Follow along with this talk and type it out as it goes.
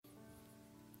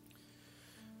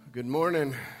Good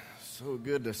morning. So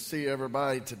good to see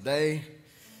everybody today.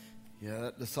 Yeah,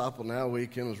 that Disciple Now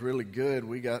weekend was really good.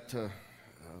 We got to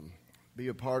be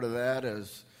a part of that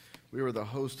as we were the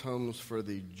host homes for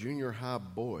the junior high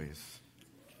boys.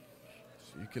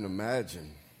 So you can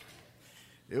imagine.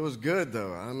 It was good,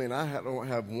 though. I mean, don't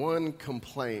have one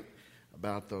complaint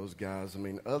about those guys. I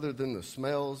mean, other than the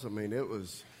smells, I mean, it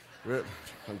was...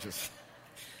 I'm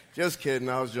just kidding.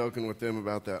 I was joking with them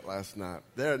about that last night.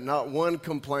 There, not one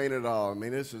complaint at all. I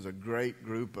mean, this is a great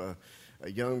group of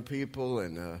young people,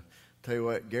 and tell you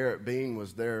what, Garrett Bean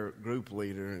was their group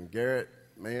leader, and Garrett,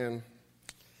 man,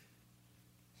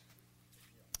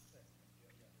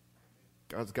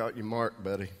 God's got you marked,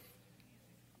 buddy.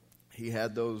 He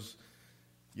had those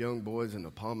young boys in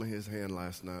the palm of his hand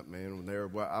last night, man. When they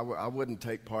were, I wouldn't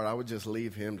take part. I would just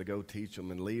leave him to go teach them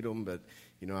and lead them, but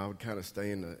you know, I would kind of stay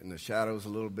in the shadows a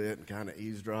little bit and kind of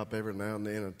eavesdrop every now and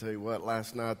then. I'll tell you what,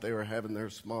 last night they were having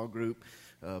their small group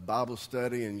Bible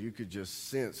study, and you could just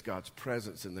sense God's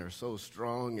presence in there so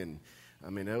strong. And,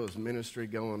 I mean, there was ministry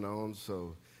going on,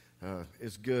 so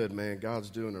it's good, man.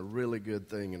 God's doing a really good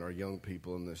thing in our young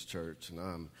people in this church, and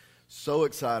I'm so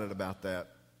excited about that.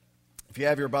 If you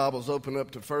have your Bibles, open up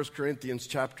to 1 Corinthians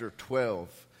chapter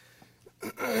 12.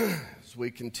 As we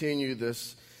continue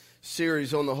this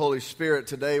series on the Holy Spirit,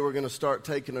 today we're going to start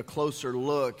taking a closer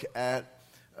look at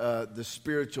the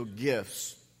spiritual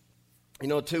gifts. You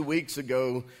know, 2 weeks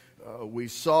ago, we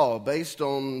saw, based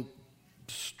on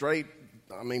Scripture,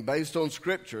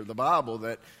 the Bible,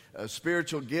 that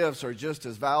spiritual gifts are just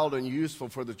as valid and useful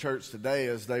for the church today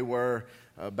as they were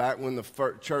back when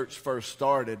the church first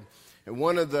started. And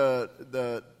one of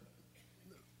the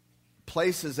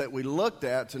places that we looked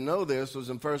at to know this was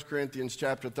in 1 Corinthians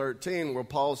chapter 13, where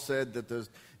Paul said that the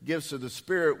gifts of the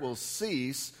Spirit will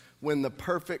cease when the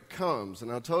perfect comes.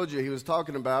 And I told you he was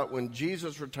talking about when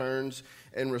Jesus returns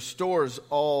and restores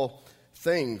all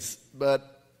things.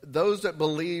 But those that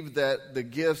believe that the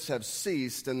gifts have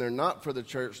ceased and they're not for the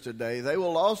church today, they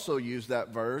will also use that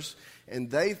verse, and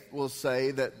they will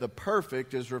say that the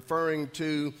perfect is referring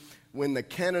to when the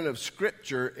canon of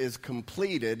Scripture is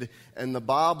completed and the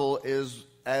Bible is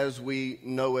as we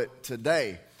know it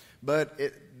today. But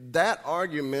that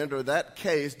argument or that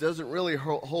case doesn't really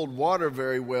hold water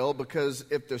very well, because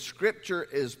if the Scripture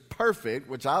is perfect,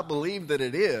 which I believe that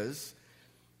it is,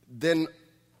 then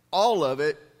all of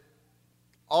it,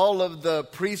 all of the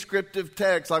prescriptive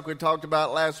text like we talked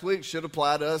about last week, should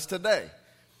apply to us today.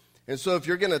 And so if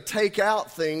you're going to take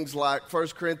out things like 1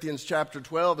 Corinthians chapter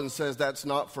 12 and says that's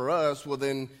not for us, well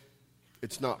then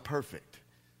it's not perfect.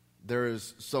 There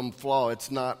is some flaw.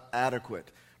 It's not adequate.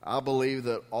 I believe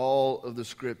that all of the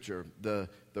Scripture, the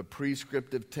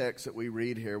prescriptive text that we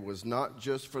read here, was not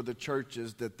just for the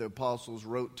churches that the apostles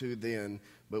wrote to then,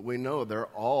 but we know they're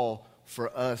all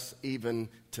for us even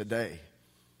today.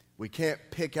 We can't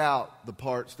pick out the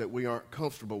parts that we aren't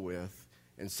comfortable with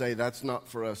and say that's not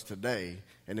for us today,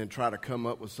 and then try to come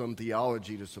up with some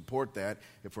theology to support that.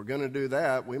 If we're going to do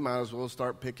that, we might as well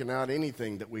start picking out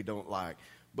anything that we don't like.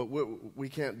 But we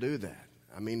can't do that.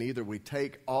 I mean, either we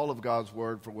take all of God's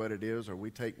Word for what it is, or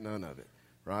we take none of it,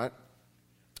 right?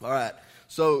 All right,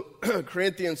 so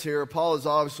Corinthians here, Paul is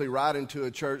obviously writing to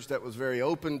a church that was very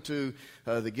open to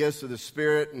the gifts of the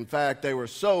Spirit. In fact, they were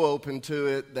so open to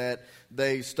it that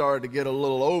they started to get a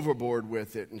little overboard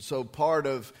with it. And so part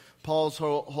of Paul's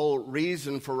whole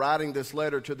reason for writing this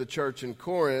letter to the church in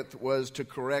Corinth was to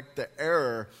correct the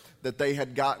error that they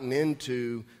had gotten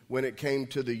into when it came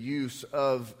to the use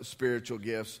of spiritual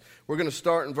gifts. We're going to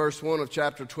start in verse 1 of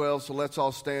chapter 12, so let's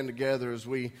all stand together as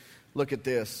we look at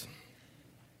this.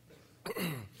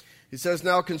 He says,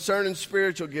 "Now concerning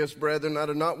spiritual gifts, brethren, I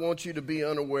do not want you to be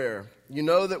unaware. You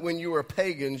know that when you were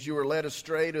pagans, you were led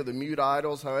astray to the mute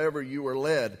idols, however you were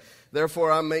led.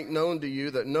 Therefore I make known to you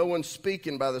that no one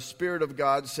speaking by the Spirit of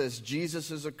God says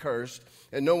Jesus is accursed,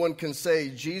 and no one can say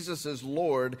Jesus is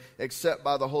Lord except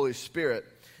by the Holy Spirit.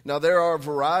 Now there are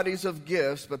varieties of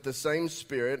gifts, but the same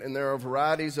Spirit, and there are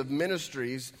varieties of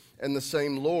ministries, and the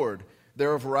same Lord.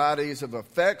 There are varieties of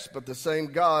effects, but the same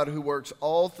God who works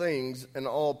all things in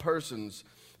all persons.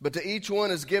 But to each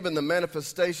one is given the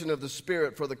manifestation of the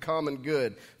Spirit for the common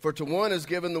good. For to one is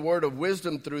given the word of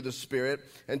wisdom through the Spirit,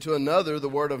 and to another the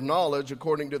word of knowledge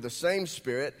according to the same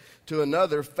Spirit, to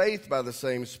another faith by the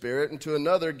same Spirit, and to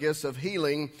another gifts of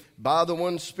healing by the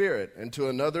one Spirit, and to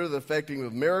another the effecting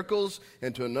of miracles,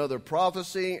 and to another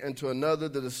prophecy, and to another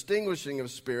the distinguishing of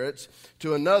spirits,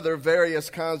 to another various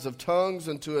kinds of tongues,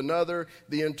 and to another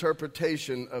the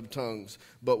interpretation of tongues.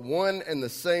 But one and the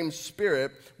same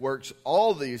Spirit works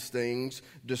all these things,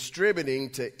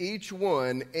 distributing to each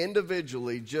one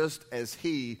individually just as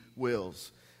He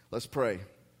wills." Let's pray.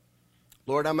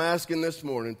 Lord, I'm asking this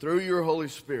morning, through your Holy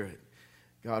Spirit,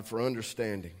 God, for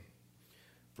understanding.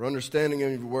 For understanding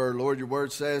of your word. Lord, your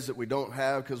word says that we don't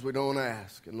have because we don't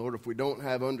ask. And Lord, if we don't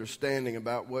have understanding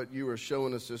about what you are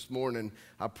showing us this morning,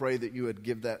 I pray that you would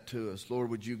give that to us. Lord,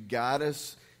 would you guide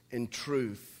us in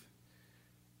truth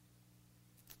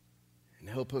and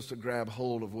help us to grab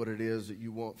hold of what it is that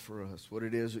you want for us, what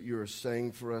it is that you are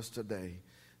saying for us today,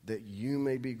 that you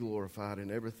may be glorified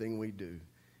in everything we do.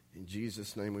 In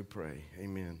Jesus' name we pray.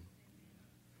 Amen.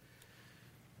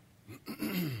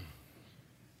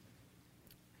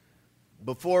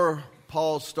 Before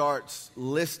Paul starts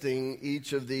listing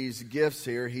each of these gifts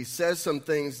here, he says some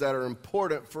things that are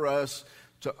important for us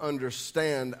to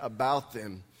understand about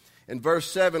them. In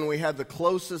verse 7, we have the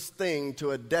closest thing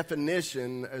to a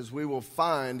definition as we will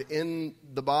find in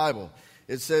the Bible.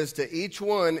 It says, to each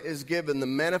one is given the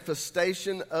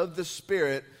manifestation of the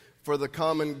Spirit for the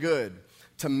common good.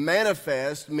 To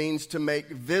manifest means to make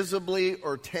visibly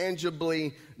or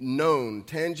tangibly known,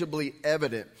 tangibly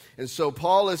evident. And so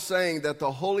Paul is saying that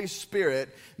the Holy Spirit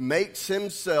makes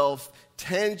himself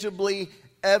tangibly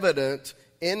evident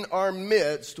in our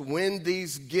midst when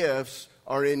these gifts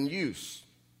are in use.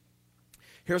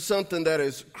 Here's something that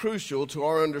is crucial to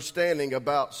our understanding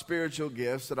about spiritual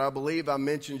gifts that I believe I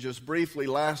mentioned just briefly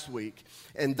last week.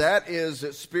 And that is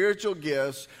that spiritual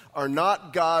gifts are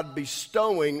not God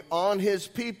bestowing on his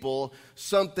people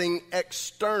something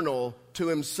external to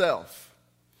himself.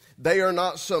 They are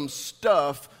not some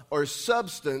stuff or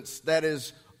substance that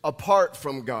is apart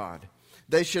from God.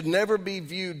 They should never be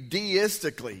viewed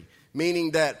deistically,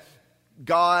 meaning that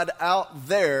God out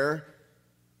there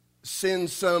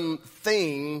sends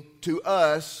something to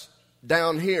us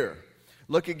down here.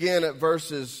 Look again at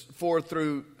verses 4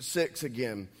 through 6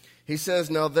 again. He says,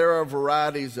 now there are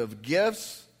varieties of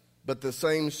gifts, but the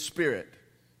same Spirit.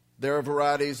 There are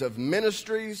varieties of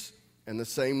ministries, and the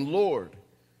same Lord.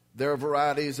 There are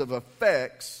varieties of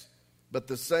effects, but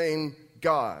the same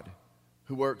God,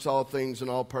 who works all things in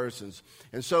all persons.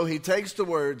 And so he takes the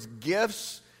words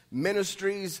gifts,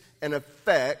 ministries, and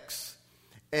effects,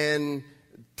 and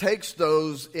takes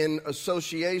those in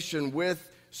association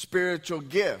with spiritual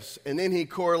gifts. And then he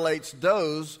correlates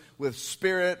those with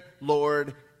Spirit,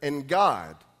 Lord, and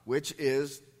God, which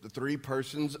is the three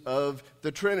persons of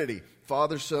the Trinity,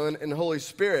 Father, Son, and Holy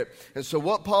Spirit. And so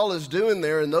what Paul is doing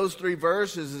there in those three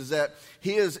verses is that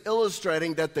he is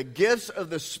illustrating that the gifts of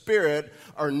the Spirit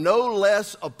are no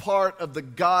less a part of the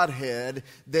Godhead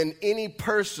than any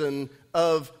person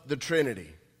of the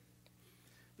Trinity.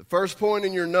 The first point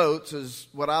in your notes is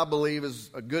what I believe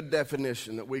is a good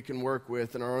definition that we can work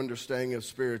with in our understanding of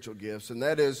spiritual gifts, and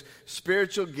that is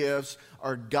spiritual gifts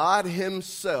are God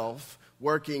himself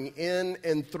working in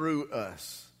and through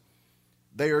us.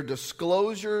 They are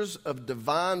disclosures of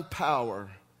divine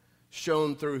power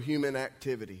shown through human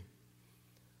activity.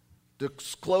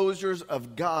 Disclosures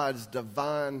of God's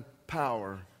divine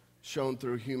power shown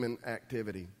through human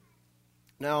activity.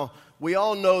 Now, we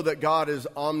all know that God is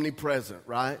omnipresent,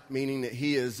 right? Meaning that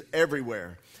he is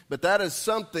everywhere. But that is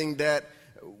something that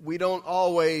we can't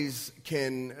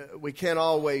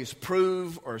always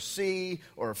prove or see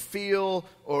or feel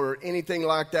or anything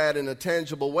like that in a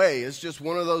tangible way. It's just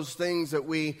one of those things that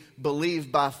we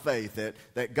believe by faith,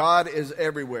 that God is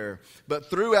everywhere. But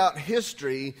throughout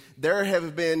history, there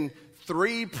have been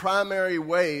three primary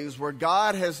ways where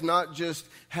God has not just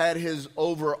had his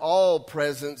overall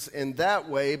presence in that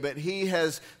way, but he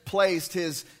has placed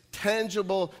his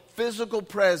tangible physical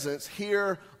presence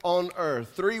here on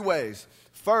earth. Three ways.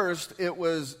 First, it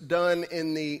was done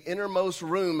in the innermost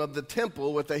room of the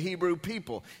temple with the Hebrew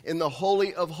people. In the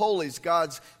Holy of Holies,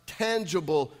 God's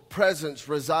tangible presence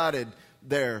resided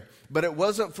there. But it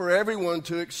wasn't for everyone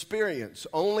to experience.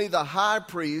 Only the high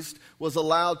priest was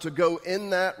allowed to go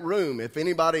in that room. If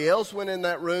anybody else went in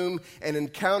that room and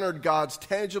encountered God's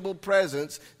tangible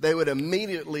presence, they would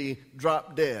immediately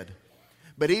drop dead.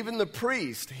 But even the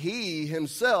priest, he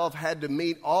himself had to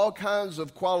meet all kinds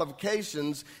of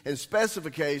qualifications and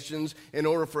specifications in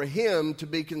order for him to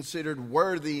be considered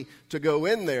worthy to go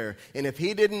in there. And if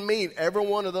he didn't meet every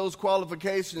one of those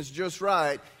qualifications just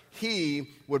right, he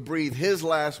would breathe his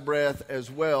last breath as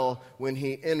well when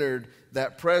he entered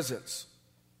that presence.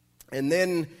 And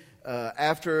then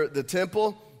after the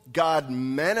temple, God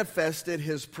manifested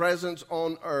his presence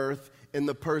on earth in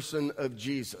the person of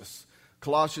Jesus.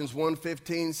 Colossians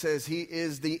 1:15 says he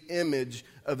is the image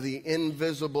of the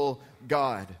invisible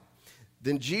God.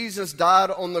 Then Jesus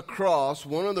died on the cross.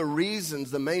 One of the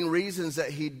reasons, the main reasons that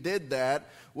he did that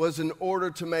was in order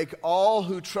to make all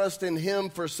who trust in him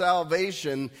for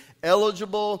salvation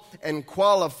eligible and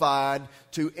qualified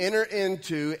to enter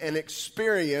into and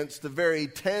experience the very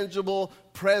tangible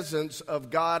presence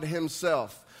of God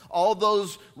himself. All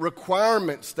those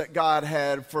requirements that God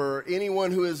had for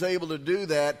anyone who is able to do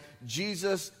that,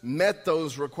 Jesus met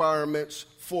those requirements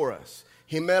for us.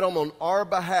 He met them on our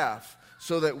behalf,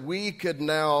 so that we could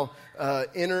now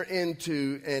enter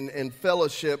into and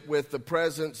fellowship with the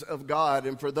presence of God.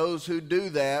 And for those who do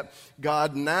that,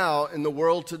 God now in the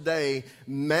world today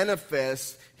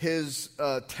manifests his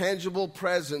tangible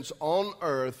presence on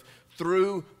earth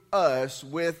through us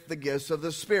with the gifts of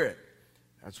the Spirit.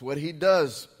 That's what he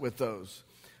does with those.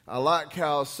 I like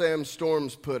how Sam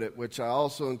Storms put it, which I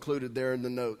also included there in the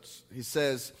notes. He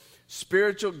says,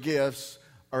 spiritual gifts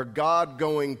are God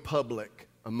going public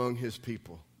among his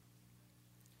people.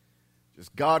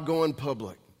 Just God going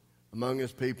public among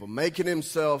his people, making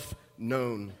himself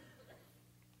known.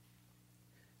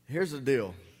 Here's the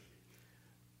deal.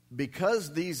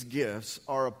 Because these gifts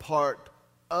are a part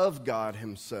of God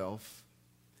himself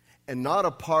and not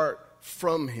apart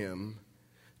from him,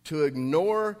 to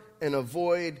ignore and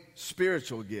avoid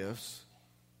spiritual gifts,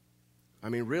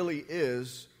 really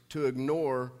is to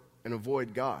ignore and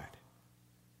avoid God.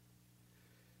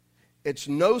 It's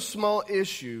no small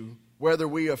issue whether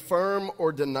we affirm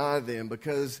or deny them,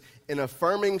 because in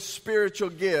affirming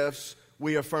spiritual gifts,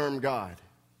 we affirm God.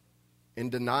 In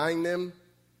denying them,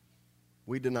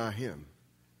 we deny him.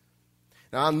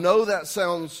 Now, I know that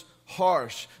sounds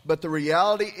harsh, but the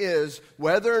reality is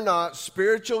whether or not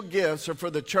spiritual gifts are for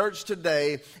the church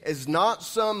today is not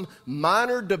some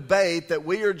minor debate that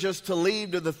we are just to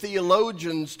leave to the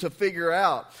theologians to figure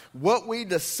out. What we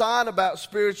decide about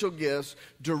spiritual gifts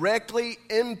directly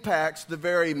impacts the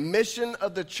very mission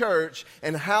of the church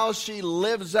and how she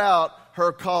lives out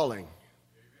her calling.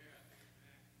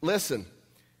 Listen,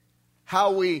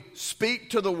 how we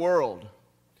speak to the world,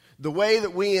 the way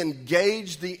that we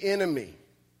engage the enemy,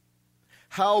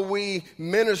 how we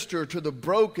minister to the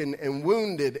broken and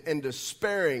wounded and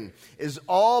despairing is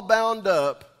all bound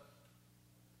up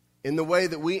in the way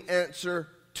that we answer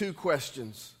two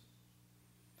questions.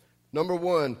 Number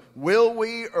one, will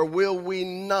we or will we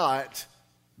not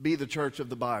be the church of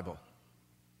the Bible?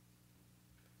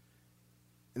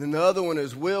 And then the other one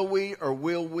is, will we or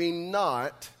will we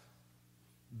not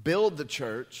build the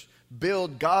church,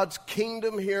 build God's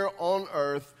kingdom here on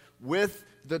earth with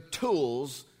the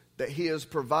tools that he has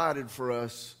provided for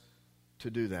us to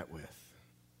do that with?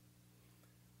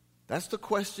 That's the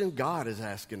question God is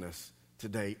asking us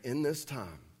today in this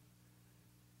time.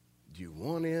 Do you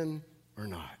want in or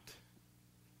not?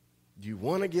 Do you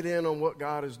want to get in on what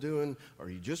God is doing,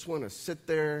 or you just want to sit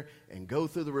there and go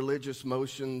through the religious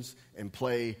motions and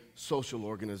play social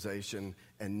organization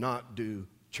and not do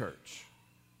church?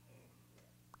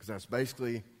 Because that's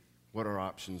basically what our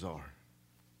options are.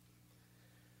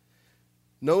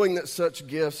 Knowing that such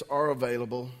gifts are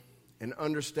available and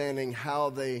understanding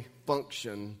how they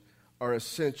function are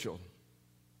essential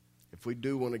if we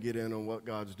do want to get in on what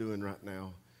God's doing right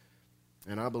now.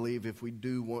 And I believe if we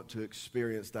do want to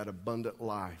experience that abundant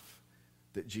life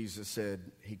that Jesus said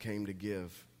he came to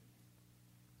give.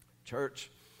 Church,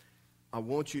 I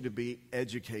want you to be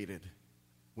educated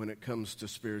when it comes to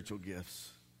spiritual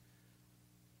gifts.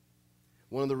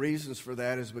 One of the reasons for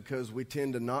that is because we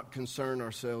tend to not concern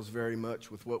ourselves very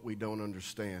much with what we don't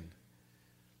understand.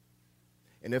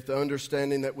 And if the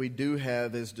understanding that we do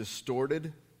have is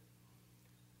distorted,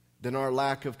 then our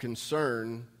lack of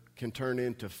concern can turn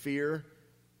into fear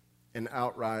and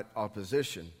outright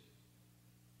opposition.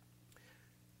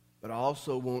 But I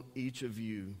also want each of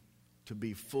you to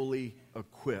be fully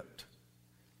equipped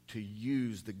to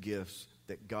use the gifts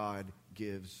that God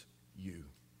gives you.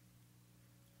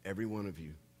 Every one of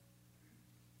you.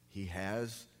 He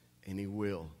has and he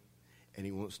will. And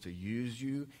he wants to use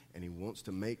you, and he wants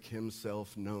to make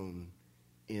himself known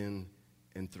in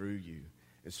and through you.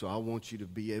 And so I want you to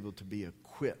be able to be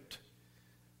equipped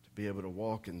to be able to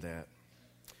walk in that.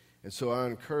 And so I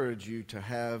encourage you to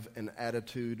have an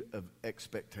attitude of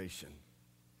expectation.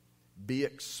 Be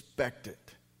expectant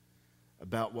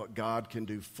about what God can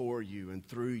do for you and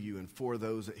through you and for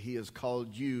those that he has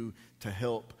called you to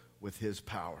help with his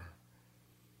power.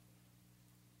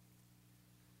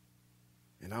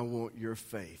 And I want your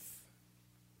faith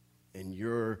and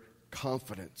your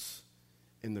confidence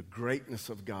in the greatness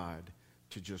of God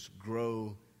to just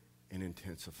grow and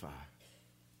intensify.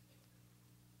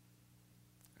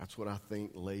 That's what I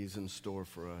think lays in store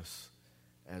for us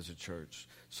as a church.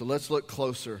 So let's look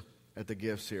closer at the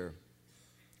gifts here.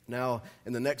 Now,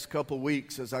 in the next couple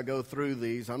weeks as I go through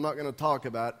these, I'm not going to talk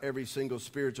about every single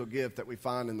spiritual gift that we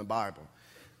find in the Bible.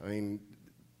 I mean,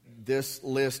 this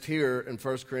list here in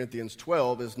 1 Corinthians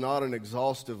 12 is not an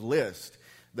exhaustive list.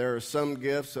 There are some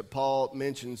gifts that Paul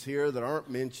mentions here that aren't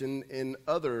mentioned in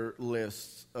other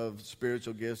lists of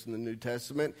spiritual gifts in the New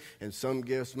Testament, and some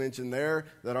gifts mentioned there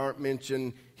that aren't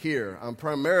mentioned here. I'm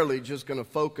primarily just going to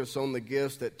focus on the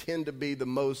gifts that tend to be the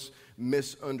most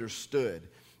misunderstood.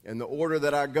 And the order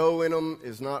that I go in them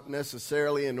is not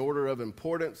necessarily in order of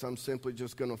importance. I'm simply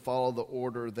just going to follow the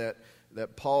order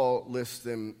that Paul lists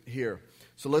them here.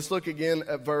 So let's look again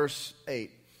at verse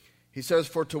 8. He says,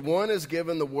 "For to one is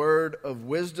given the word of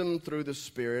wisdom through the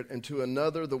Spirit, and to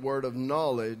another the word of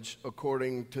knowledge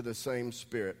according to the same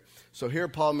Spirit." So here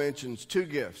Paul mentions two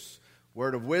gifts,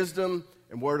 word of wisdom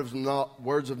and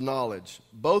words of knowledge.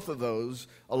 Both of those,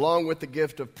 along with the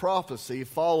gift of prophecy,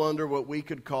 fall under what we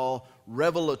could call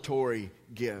revelatory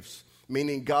gifts,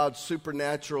 meaning God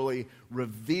supernaturally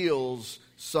reveals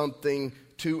something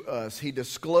to us. He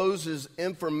discloses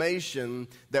information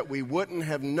that we wouldn't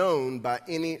have known by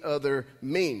any other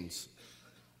means.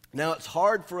 Now, it's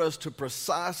hard for us to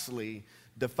precisely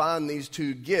define these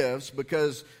two gifts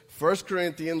because 1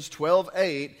 Corinthians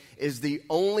 12:8 is the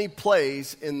only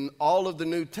place in all of the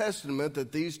New Testament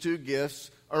that these two gifts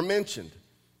are mentioned.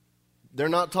 They're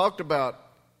not talked about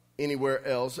anywhere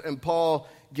else, and Paul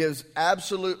gives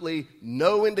absolutely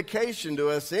no indication to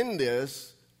us in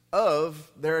this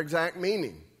of their exact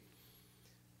meaning.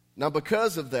 Now,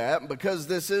 because of that, because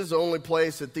this is the only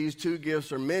place that these two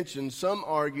gifts are mentioned, some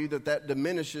argue that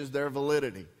diminishes their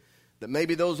validity, that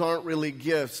maybe those aren't really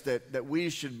gifts that we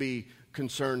should be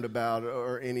concerned about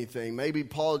or anything. Maybe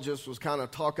Paul just was kind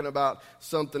of talking about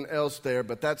something else there,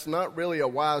 but that's not really a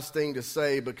wise thing to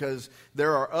say because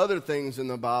there are other things in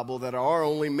the Bible that are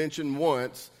only mentioned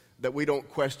once that we don't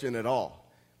question at all.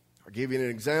 I'll give you an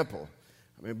example.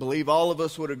 I believe all of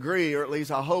us would agree, or at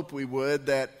least I hope we would,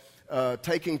 that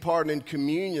taking part in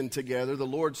communion together, the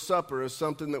Lord's Supper, is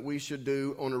something that we should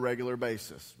do on a regular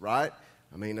basis, right?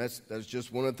 I mean, that's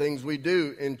just one of the things we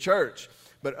do in church.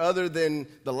 But other than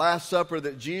the Last Supper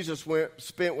that Jesus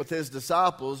spent with his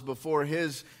disciples before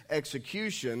his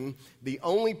execution, the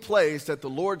only place that the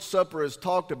Lord's Supper is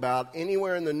talked about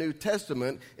anywhere in the New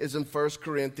Testament is in 1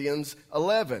 Corinthians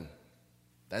 11.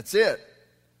 That's it.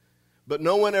 But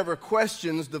no one ever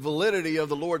questions the validity of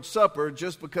the Lord's Supper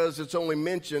just because it's only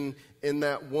mentioned in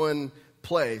that one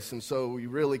place. And so we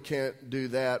really can't do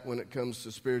that when it comes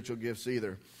to spiritual gifts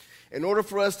either. In order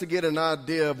for us to get an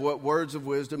idea of what words of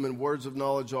wisdom and words of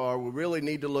knowledge are, we really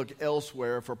need to look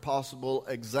elsewhere for possible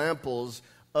examples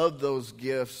of those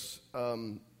gifts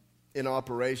in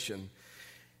operation.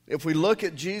 If we look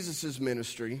at Jesus'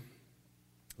 ministry,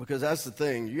 because that's the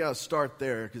thing, you got to start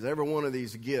there, because every one of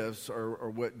these gifts are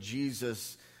what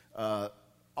Jesus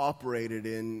operated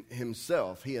in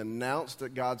himself. He announced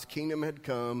that God's kingdom had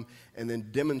come and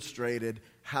then demonstrated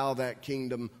how that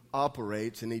kingdom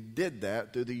operates, and he did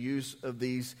that through the use of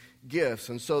these gifts.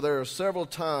 And so there are several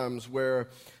times where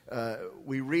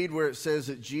we read where it says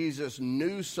that Jesus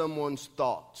knew someone's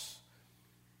thoughts,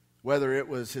 whether it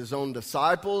was his own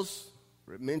disciples,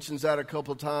 it mentions that a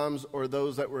couple times, or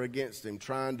those that were against him,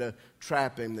 trying to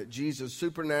trap him, that Jesus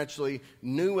supernaturally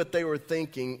knew what they were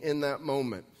thinking in that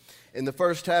moment. In the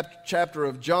first chapter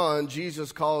of John,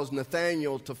 Jesus calls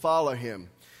Nathanael to follow him.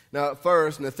 Now, at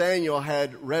first, Nathanael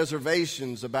had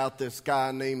reservations about this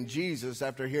guy named Jesus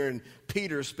after hearing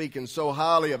Peter speaking so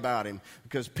highly about him,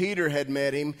 because Peter had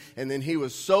met him, and then he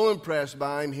was so impressed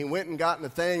by him, he went and got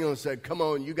Nathanael and said, "Come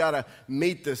on, you got to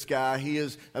meet this guy. He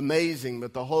is amazing."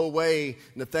 But the whole way,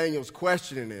 Nathanael's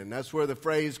questioning him. That's where the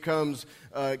phrase comes,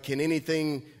 can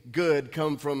anything good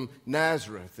come from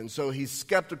Nazareth? And so he's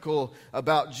skeptical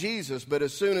about Jesus, but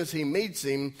as soon as he meets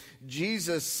him,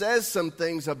 Jesus says some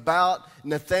things about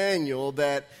Nathanael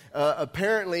that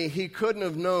apparently he couldn't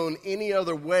have known any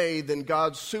other way than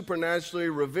God supernaturally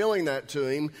revealing that to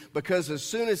him, because as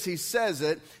soon as he says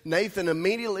it, Nathan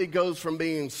immediately goes from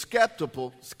being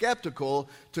skeptical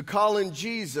to calling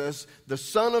Jesus the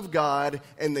Son of God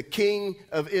and the King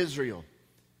of Israel.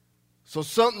 So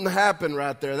something happened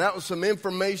right there. That was some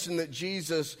information that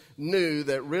Jesus knew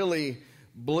that really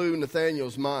blew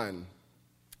Nathanael's mind.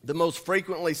 The most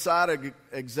frequently cited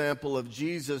example of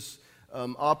Jesus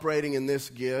operating in this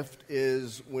gift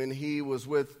is when he was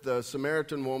with the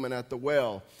Samaritan woman at the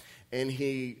well, and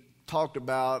he talked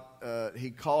about,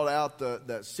 he called out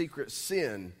that secret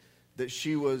sin that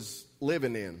she was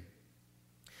living in.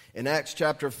 In Acts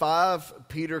chapter 5,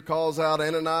 Peter calls out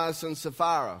Ananias and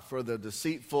Sapphira for the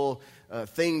deceitful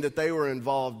thing that they were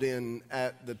involved in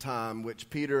at the time, which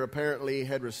Peter apparently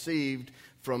had received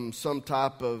from some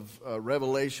type of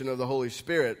revelation of the Holy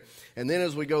Spirit. And then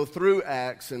as we go through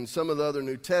Acts and some of the other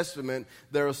New Testament,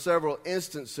 there are several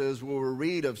instances where we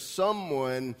read of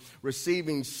someone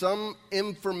receiving some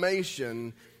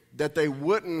information that they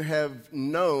wouldn't have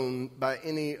known by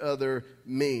any other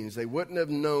means. They wouldn't have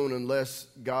known unless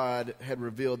God had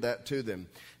revealed that to them.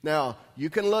 Now, you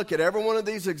can look at every one of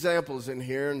these examples in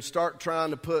here and start trying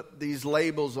to put these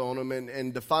labels on them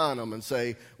and define them and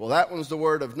say, well, that one's the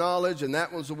word of knowledge and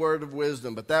that one's the word of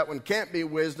wisdom, but that one can't be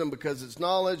wisdom because it's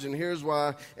knowledge and here's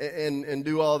why, and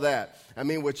do all that. I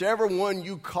mean, whichever one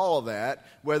you call that,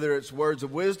 whether it's words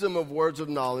of wisdom or words of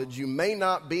knowledge, you may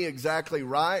not be exactly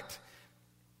right,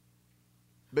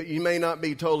 but you may not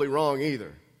be totally wrong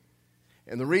either.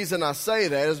 And the reason I say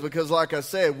that is because, like I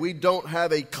said, we don't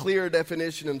have a clear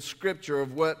definition in Scripture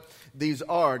of what these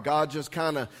are. God just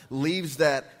kind of leaves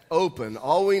that open.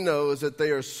 All we know is that they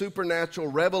are supernatural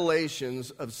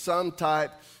revelations of some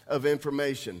type of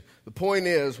information. The point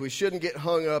is, we shouldn't get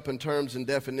hung up in terms and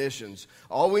definitions.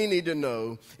 All we need to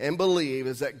know and believe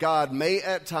is that God may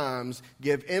at times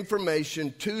give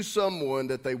information to someone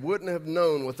that they wouldn't have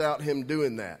known without Him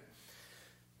doing that.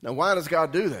 Now, why does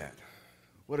God do that?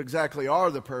 What exactly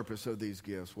are the purpose of these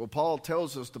gifts? Well, Paul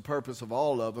tells us the purpose of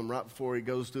all of them right before he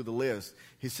goes through the list.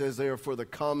 He says they are for the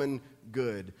common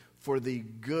good, for the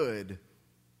good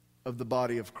of the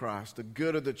body of Christ, the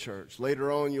good of the church.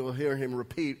 Later on, you'll hear him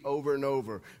repeat over and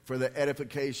over, for the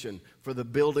edification, for the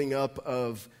building up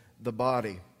of the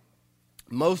body.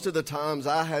 Most of the times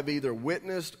I have either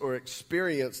witnessed or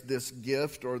experienced this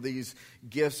gift or these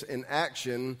gifts in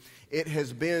action, it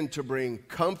has been to bring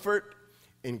comfort,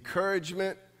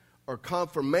 encouragement, or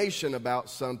confirmation about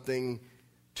something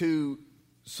to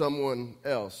someone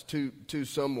else, to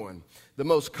someone. The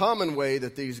most common way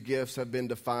that these gifts have been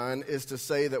defined is to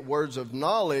say that words of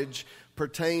knowledge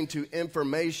pertain to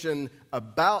information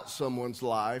about someone's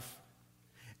life,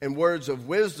 and words of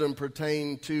wisdom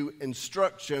pertain to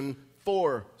instruction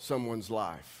for someone's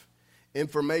life.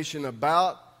 Information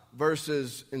about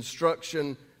versus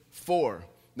instruction for.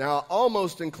 Now, I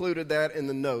almost included that in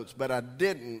the notes, but I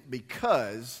didn't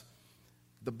because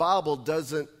the Bible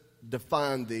doesn't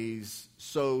define these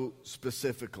so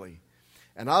specifically.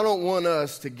 And I don't want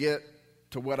us to get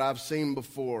to what I've seen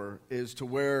before, is to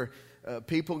where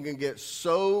people can get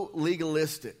so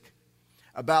legalistic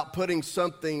about putting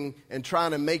something and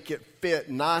trying to make it fit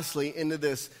nicely into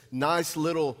this nice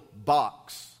little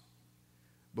box.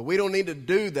 But we don't need to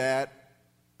do that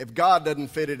if God doesn't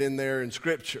fit it in there in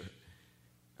Scripture.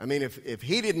 I mean, if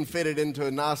He didn't fit it into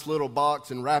a nice little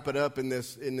box and wrap it up in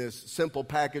this simple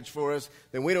package for us,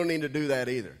 then we don't need to do that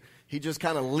either. He just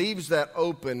kind of leaves that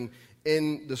open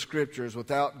in the Scriptures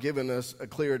without giving us a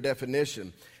clear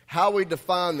definition. How we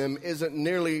define them isn't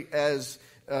nearly as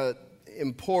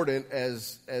important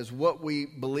as what we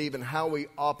believe and how we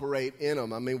operate in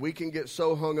them. I mean, we can get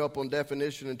so hung up on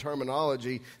definition and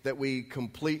terminology that we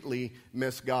completely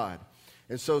miss God.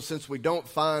 And so since we don't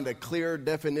find a clear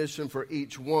definition for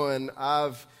each one,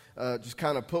 I've just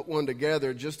kind of put one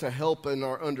together just to help in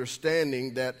our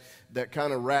understanding that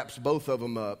kind of wraps both of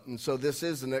them up. And so this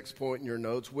is the next point in your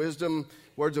notes. Wisdom,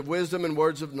 words of wisdom and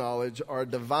words of knowledge are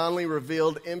divinely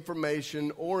revealed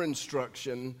information or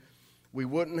instruction we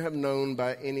wouldn't have known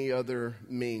by any other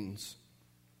means.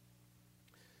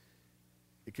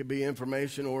 It could be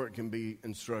information or it can be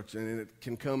instruction, and it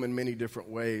can come in many different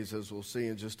ways, as we'll see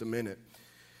in just a minute.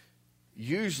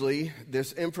 Usually,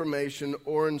 this information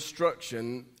or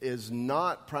instruction is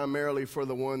not primarily for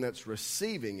the one that's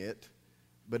receiving it,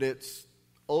 but it's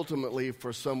ultimately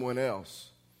for someone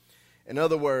else. In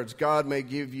other words, God may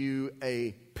give you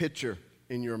a picture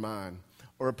in your mind,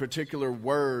 or a particular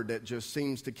word that just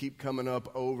seems to keep coming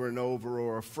up over and over,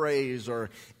 or a phrase or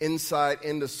insight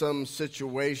into some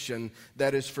situation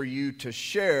that is for you to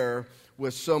share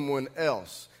with someone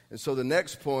else. And so the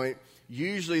next point,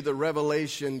 usually the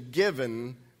revelation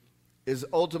given is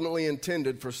ultimately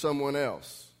intended for someone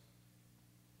else.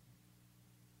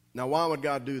 Now, why would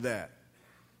God do that?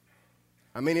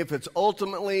 I mean, if it's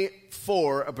ultimately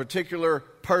for a particular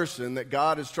person that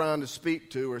God is trying to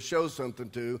speak to or show something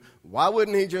to, why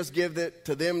wouldn't He just give it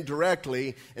to them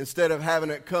directly instead of having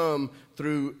it come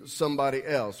through somebody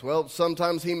else? Well,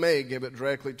 sometimes He may give it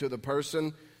directly to the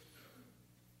person,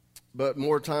 but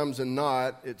more times than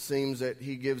not, it seems that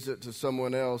He gives it to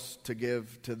someone else to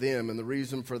give to them. And the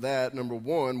reason for that, number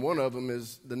one of them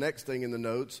is the next thing in the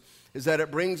notes, is that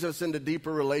it brings us into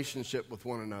deeper relationship with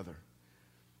one another.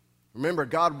 Remember,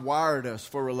 God wired us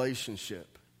for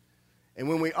relationship. And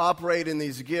when we operate in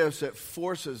these gifts, it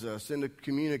forces us into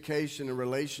communication and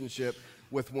relationship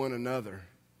with one another.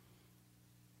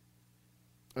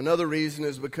 Another reason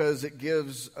is because it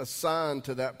gives a sign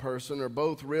to that person, or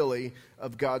both really,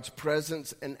 of God's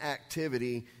presence and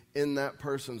activity in that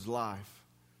person's life.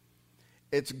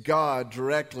 It's God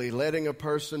directly letting a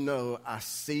person know, I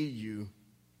see you,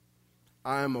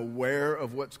 I am aware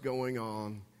of what's going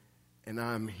on, and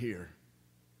I'm here,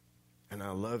 and I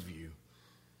love you.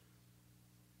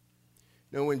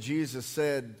 You know, when Jesus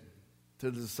said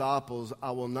to the disciples,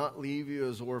 I will not leave you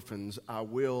as orphans, I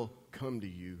will come to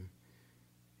you,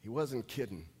 he wasn't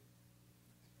kidding.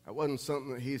 That wasn't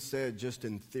something that he said just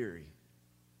in theory.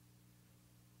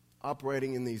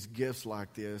 Operating in these gifts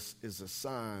like this is a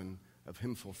sign of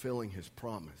him fulfilling his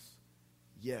promise.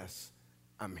 Yes,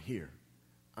 I'm here.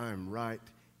 I'm right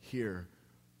here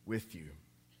with you.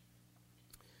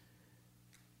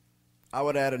 I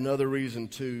would add another reason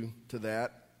too to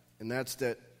that, and that's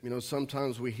that,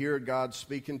 sometimes we hear God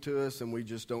speaking to us and we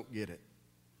just don't get it.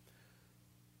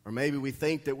 Or maybe we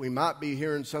think that we might be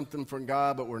hearing something from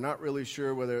God, but we're not really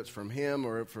sure whether it's from him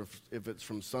or if it's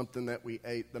from something that we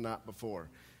ate the night before.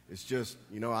 It's just,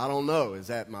 I don't know. Is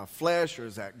that my flesh or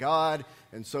is that God?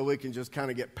 And so we can just kind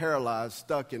of get paralyzed,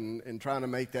 stuck in trying to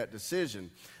make that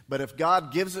decision. But if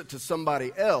God gives it to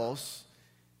somebody else,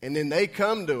 and then they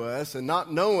come to us, and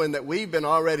not knowing that we've been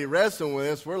already wrestling with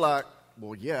this, we're like,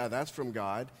 well, yeah, that's from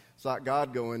God. It's like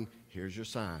God going, here's your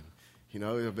sign.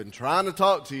 I've been trying to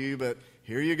talk to you, but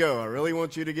here you go. I really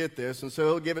want you to get this. And so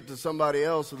he'll give it to somebody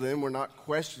else, and then we're not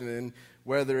questioning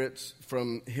whether it's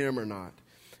from him or not.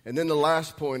 And then the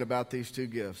last point about these two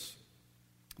gifts.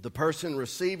 The person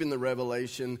receiving the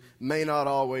revelation may not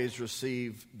always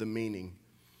receive the meaning.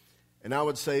 And I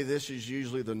would say this is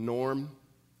usually the norm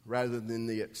rather than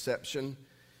the exception.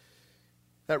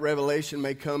 That revelation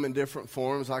may come in different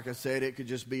forms. Like I said, it could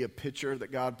just be a picture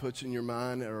that God puts in your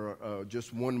mind, or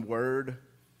just one word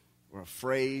or a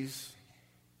phrase,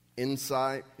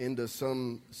 insight into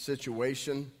some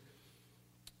situation.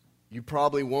 You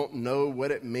probably won't know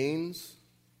what it means,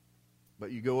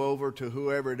 but you go over to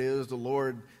whoever it is the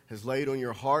Lord has laid on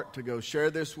your heart to go share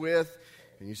this with,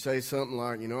 and you say something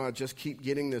like, I just keep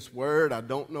getting this word. I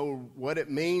don't know what it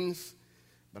means,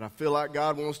 but I feel like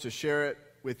God wants to share it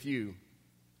with you.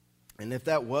 And if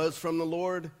that was from the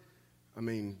Lord,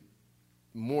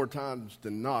 more times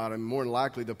than not, more than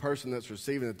likely the person that's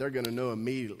receiving it, they're going to know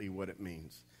immediately what it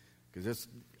means, because it's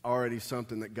already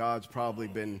something that God's probably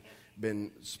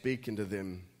been speaking to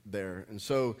them there. And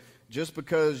so just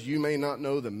because you may not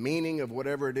know the meaning of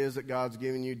whatever it is that God's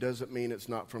giving you doesn't mean it's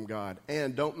not from God.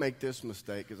 And don't make this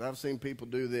mistake, because I've seen people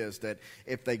do this, that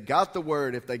if they got the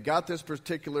word, if they got this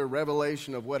particular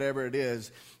revelation of whatever it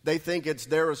is, they think it's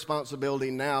their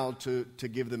responsibility now to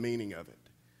give the meaning of it.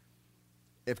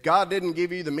 If God didn't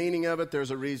give you the meaning of it,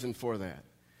 there's a reason for that.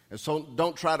 And so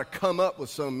don't try to come up with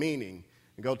some meaning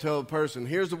and go tell the person,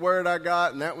 here's the word I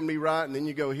got, and that would be right, and then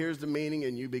you go, here's the meaning,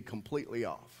 and you be completely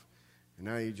off. And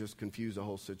now you just confuse the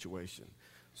whole situation.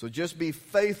 So just be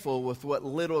faithful with what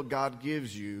little God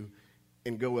gives you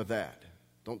and go with that.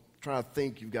 Don't try to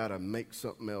think you've got to make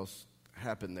something else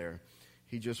happen there.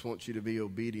 He just wants you to be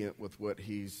obedient with what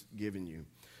he's given you.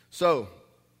 So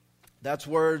that's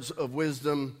words of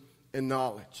wisdom and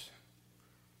knowledge.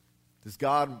 Does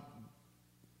God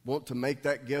want to make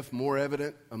that gift more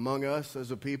evident among us as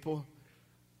a people?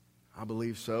 I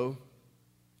believe so.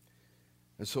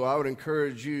 And so I would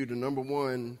encourage you to, number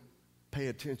one, pay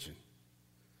attention.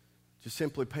 Just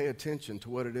simply pay attention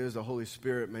to what it is the Holy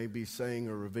Spirit may be saying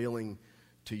or revealing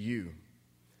to you.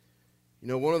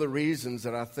 One of the reasons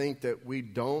that I think that we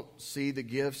don't see the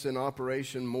gifts in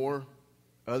operation more,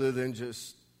 other than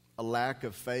just a lack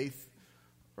of faith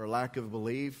or lack of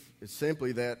belief, is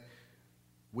simply that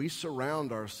we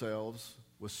surround ourselves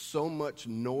with so much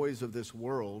noise of this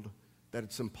world that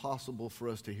it's impossible for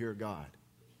us to hear God.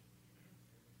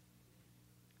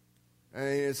 And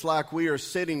it's like we are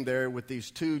sitting there with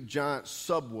these two giant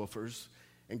subwoofers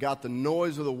and got the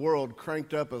noise of the world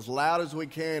cranked up as loud as we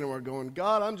can, and we're going,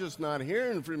 God, I'm just not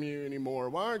hearing from you anymore.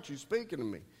 Why aren't you speaking to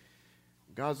me?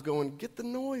 God's going, get the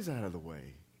noise out of the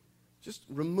way. Just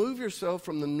remove yourself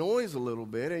from the noise a little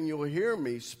bit, and you'll hear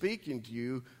me speaking to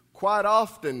you quite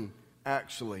often,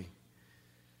 actually.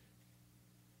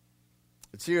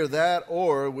 It's either that,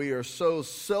 or we are so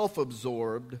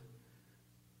self-absorbed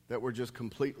that we're just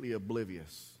completely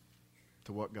oblivious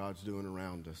to what God's doing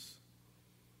around us.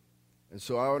 And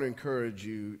so I would encourage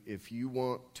you, if you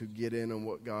want to get in on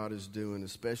what God is doing,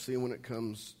 especially when it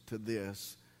comes to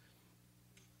this,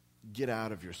 get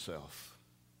out of yourself.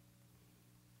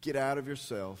 Get out of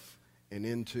yourself and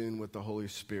in tune with the Holy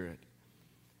Spirit.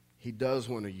 He does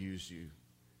want to use you.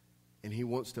 And he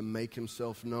wants to make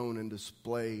himself known and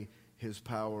display his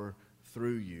power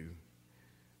through you.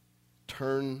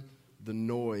 Turn the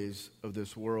noise of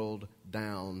this world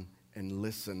down and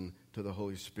listen to the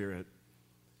Holy Spirit.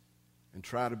 And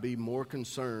try to be more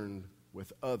concerned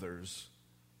with others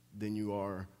than you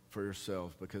are for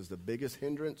yourself. Because the biggest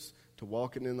hindrance to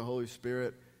walking in the Holy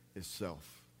Spirit is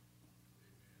self.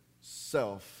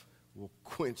 Self will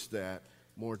quench that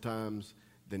more times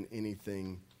than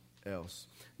anything else.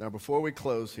 Now, before we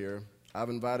close here, I've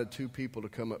invited two people to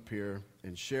come up here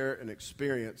and share an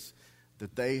experience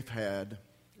that they've had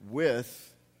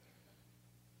with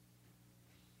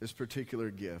this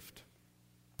particular gift.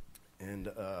 And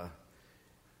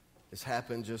it's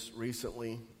happened just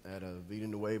recently at a Vida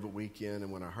Nueva weekend,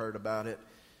 and when I heard about it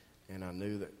and I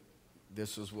knew that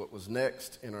this was what was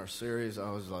next in our series,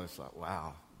 I was like,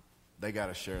 wow, they got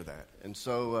to share that. And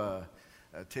so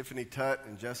Tiffany Tutt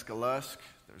and Jessica Lusk,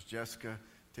 there's Jessica,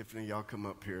 Tiffany, y'all come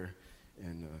up here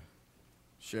and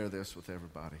share this with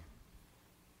everybody.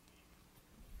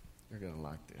 You're going to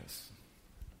like this.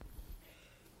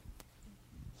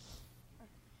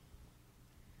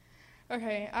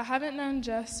 Okay, I haven't known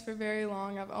Jess for very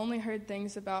long. I've only heard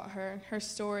things about her, her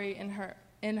story, and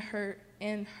heard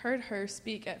her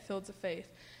speak at Fields of Faith.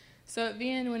 So at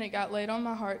the end, when it got laid on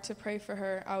my heart to pray for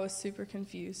her, I was super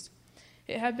confused.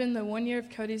 It had been the 1 year of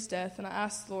Cody's death, and I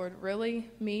asked the Lord, really?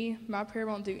 Me? My prayer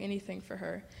won't do anything for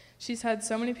her. She's had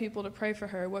so many people to pray for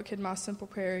her. What could my simple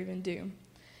prayer even do?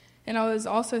 And I was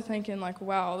also thinking,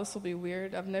 wow, this will be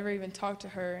weird. I've never even talked to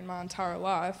her in my entire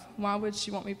life. Why would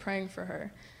she want me praying for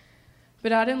her?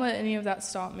 But I didn't let any of that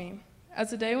stop me.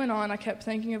 As the day went on, I kept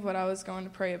thinking of what I was going to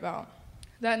pray about.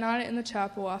 That night in the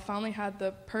chapel, I finally had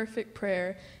the perfect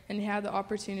prayer and had the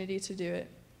opportunity to do it.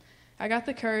 I got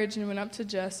the courage and went up to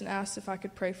Jess and asked if I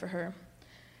could pray for her.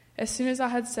 As soon as I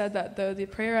had said that, though, the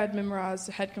prayer I'd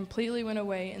memorized had completely went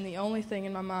away, and the only thing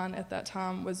in my mind at that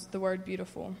time was the word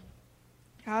beautiful.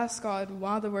 I asked God,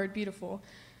 why the word beautiful?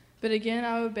 But again,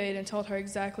 I obeyed and told her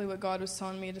exactly what God was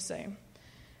telling me to say.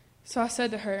 So I said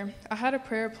to her, I had a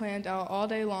prayer planned out all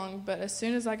day long, but as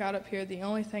soon as I got up here, the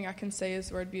only thing I can say is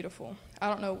the word beautiful. I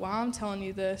don't know why I'm telling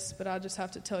you this, but I just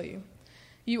have to tell you.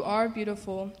 You are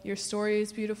beautiful. Your story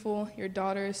is beautiful. Your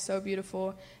daughter is so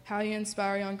beautiful. How you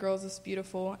inspire young girls is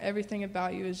beautiful. Everything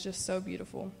about you is just so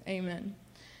beautiful. Amen.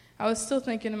 I was still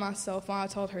thinking to myself why I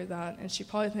told her that, and she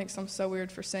probably thinks I'm so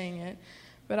weird for saying it,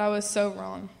 but I was so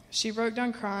wrong. She broke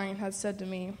down crying and had said to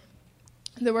me,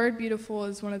 the word beautiful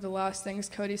is one of the last things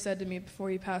Cody said to me before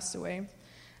he passed away.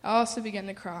 I also began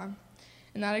to cry.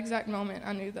 In that exact moment,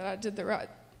 I knew that I did the right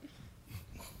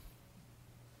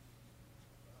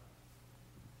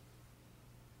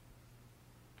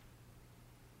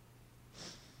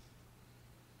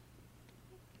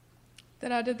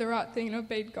thing and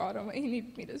obeyed God on what he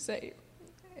needed me to say.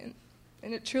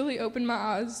 And it truly opened my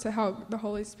eyes to how the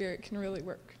Holy Spirit can really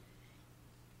work.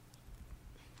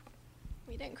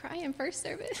 We didn't cry in first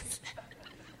service.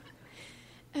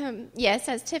 Yes,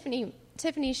 as Tiffany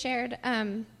shared,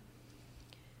 in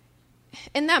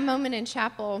that moment in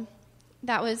chapel,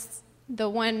 that was the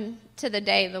 1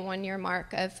 year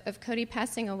mark of Cody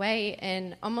passing away,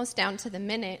 and almost down to the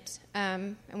minute.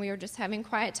 And we were just having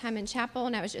quiet time in chapel,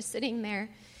 and I was just sitting there,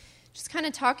 just kind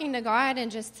of talking to God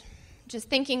and just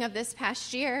thinking of this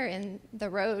past year and the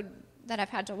road that I've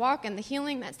had to walk and the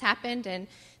healing that's happened and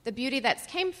the beauty that's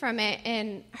came from it.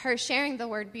 And her sharing the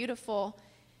word beautiful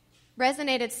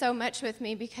resonated so much with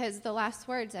me because the last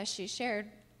words, as she shared,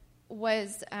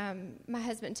 was my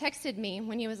husband texted me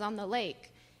when he was on the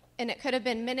lake, and it could have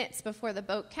been minutes before the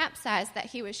boat capsized, that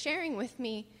he was sharing with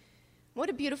me what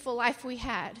a beautiful life we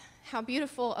had, how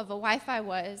beautiful of a wife I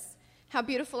was, how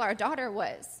beautiful our daughter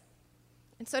was.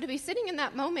 And so to be sitting in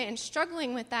that moment and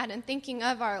struggling with that and thinking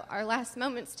of our last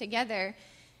moments together,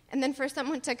 and then for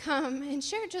someone to come and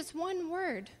share just one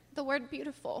word, the word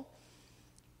beautiful.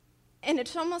 And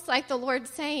it's almost like the Lord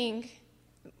saying,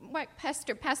 like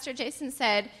Pastor Jason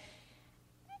said,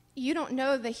 you don't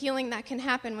know the healing that can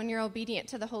happen when you're obedient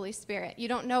to the Holy Spirit. You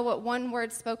don't know what one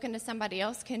word spoken to somebody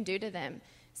else can do to them.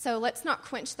 So let's not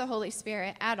quench the Holy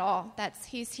Spirit at all.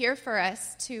 He's here for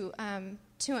us to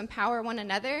empower one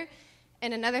another.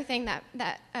 And another thing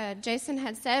that Jason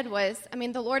had said was,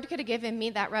 the Lord could have given me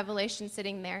that revelation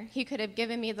sitting there. He could have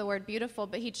given me the word beautiful,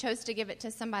 but he chose to give it to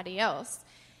somebody else.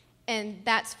 And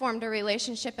that's formed a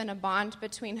relationship and a bond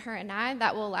between her and I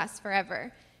that will last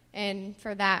forever. And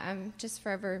for that, I'm just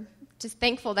forever just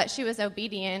thankful that she was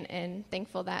obedient and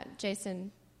thankful that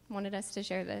Jason wanted us to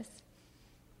share this.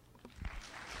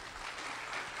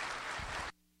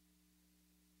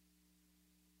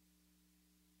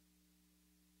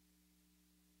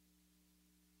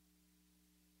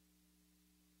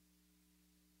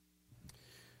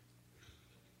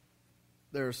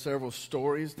 There are several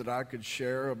stories that I could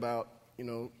share about,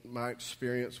 my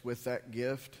experience with that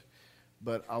gift,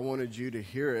 but I wanted you to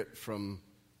hear it from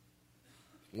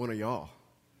one of y'all.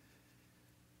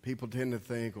 People tend to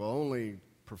think, well, only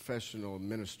professional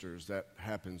ministers that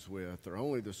happens with, or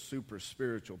only the super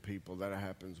spiritual people that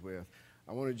happens with.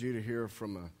 I wanted you to hear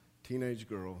from a teenage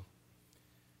girl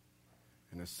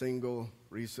and a single,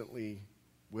 recently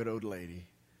widowed lady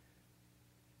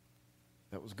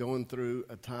that was going through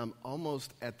a time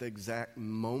almost at the exact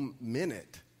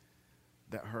minute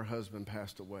that her husband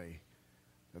passed away,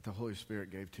 that the Holy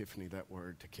Spirit gave Tiffany that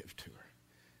word to give to her.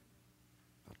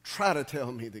 Now, try to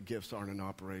tell me the gifts aren't in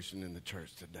operation in the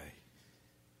church today.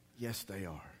 Yes, they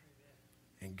are.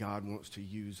 And God wants to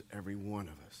use every one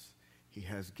of us. He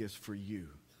has gifts for you.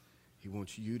 He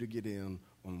wants you to get in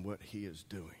on what he is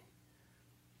doing.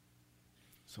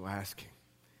 So ask him.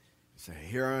 Say,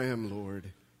 here I am,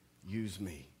 Lord. Use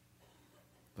me.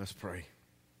 Let's pray.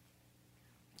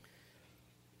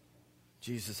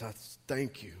 Jesus, I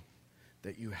thank you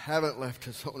that you haven't left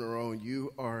us on our own.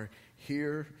 You are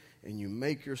here, and you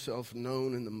make yourself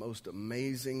known in the most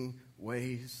amazing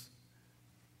ways.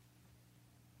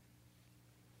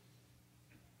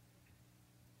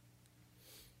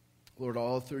 Lord,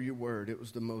 all through your word, it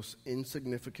was the most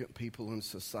insignificant people in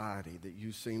society that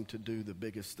you seem to do the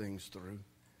biggest things through.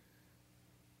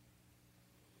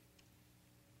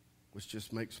 Which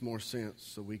just makes more sense,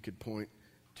 so we could point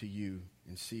to you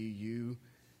and see you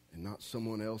and not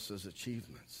someone else's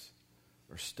achievements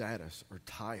or status or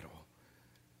title.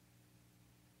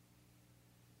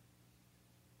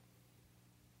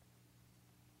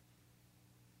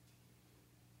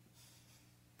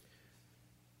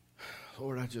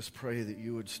 Lord, I just pray that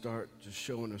you would start just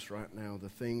showing us right now the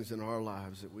things in our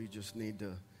lives that we just need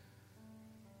to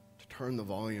turn the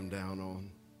volume down on.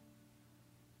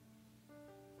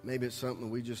 Maybe it's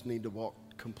something we just need to walk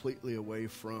completely away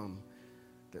from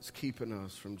that's keeping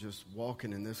us from just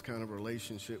walking in this kind of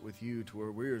relationship with you to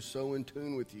where we are so in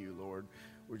tune with you, Lord.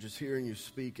 We're just hearing you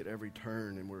speak at every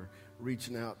turn, and we're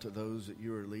reaching out to those that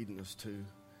you are leading us to.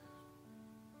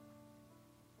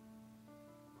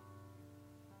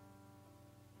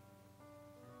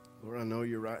 Lord, I know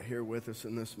you're right here with us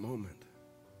in this moment.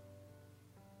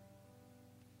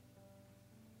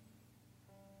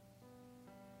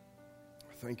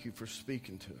 Thank you for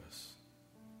speaking to us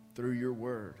through your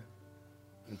word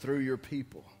and through your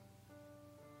people.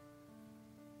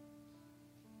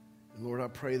 And Lord, I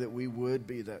pray that we would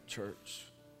be that church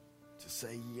to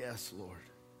say, yes, Lord.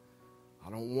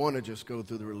 I don't want to just go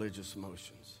through the religious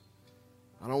motions.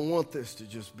 I don't want this to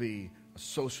just be a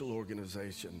social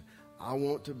organization. I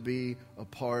want to be a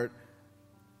part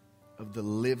of the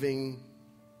living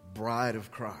bride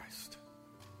of Christ.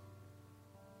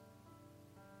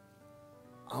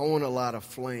 I want to light a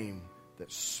flame that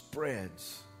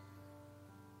spreads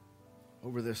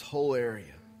over this whole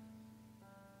area.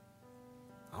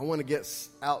 I want to get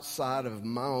outside of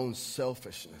my own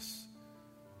selfishness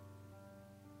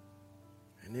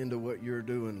and into what you're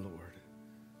doing, Lord.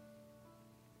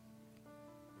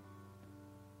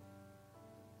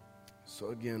 So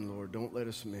again, Lord, don't let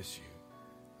us miss you.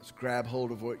 Let's grab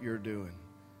hold of what you're doing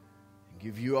and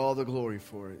give you all the glory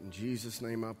for it. In Jesus'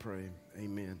 name I pray.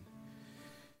 Amen.